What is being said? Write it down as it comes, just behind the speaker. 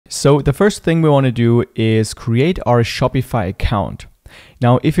So the first thing we want to do is create our Shopify account.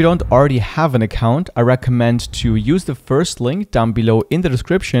 Now, if you don't already have an account, I recommend to use the first link down below in the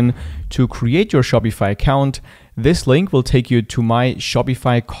description to create your Shopify account. This link will take you to my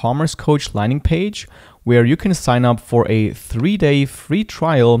Shopify Commerce Coach landing page, where you can sign up for a 3-day free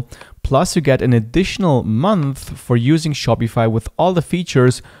trial, plus you get an additional month for using Shopify with all the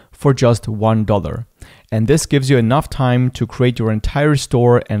features for just $1. And this gives you enough time to create your entire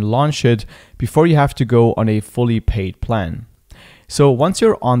store and launch it before you have to go on a fully paid plan. So once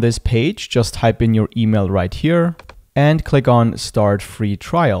you're on this page, just type in your email right here and click on Start Free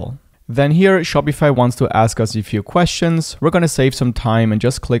Trial. Then here, Shopify wants to ask us a few questions. We're going to save some time and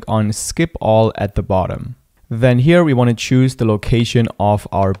just click on Skip All at the bottom. Then here, we want to choose the location of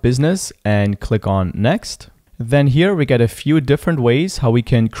our business and click on Next. Then here, we get a few different ways how we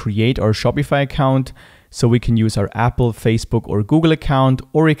can create our Shopify account. So we can use our Apple, Facebook, or Google account,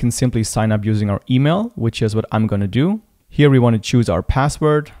 or we can simply sign up using our email, which is what I'm going to do. Here we want to choose our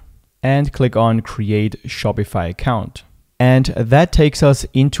password and click on Create Shopify Account. And that takes us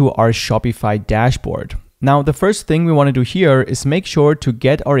into our Shopify dashboard. Now, the first thing we want to do here is make sure to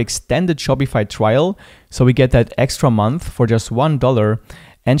get our extended Shopify trial. So we get that extra month for just $1.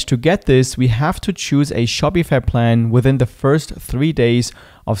 And to get this, we have to choose a Shopify plan within the first 3 days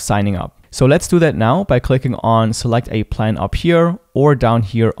of signing up. So let's do that now by clicking on Select a Plan up here or down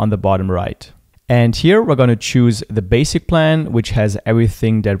here on the bottom right. And here we're going to choose the basic plan, which has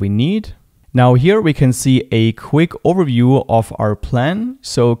everything that we need. Now here we can see a quick overview of our plan.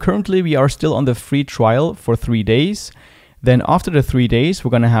 So currently we are still on the free trial for 3 days. Then after the 3 days,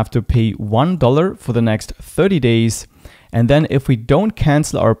 we're going to have to pay $1 for the next 30 days. And then if we don't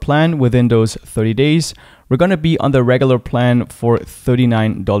cancel our plan within those 30 days, we're going to be on the regular plan for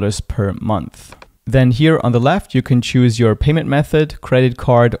 $39 per month. Then here on the left, you can choose your payment method, credit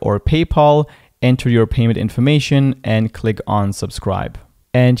card or PayPal, enter your payment information and click on subscribe.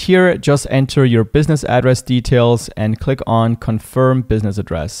 And here, just enter your business address details and click on confirm business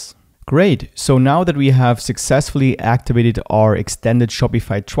address. Great. So now that we have successfully activated our extended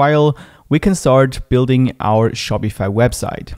Shopify trial, we can start building our Shopify website.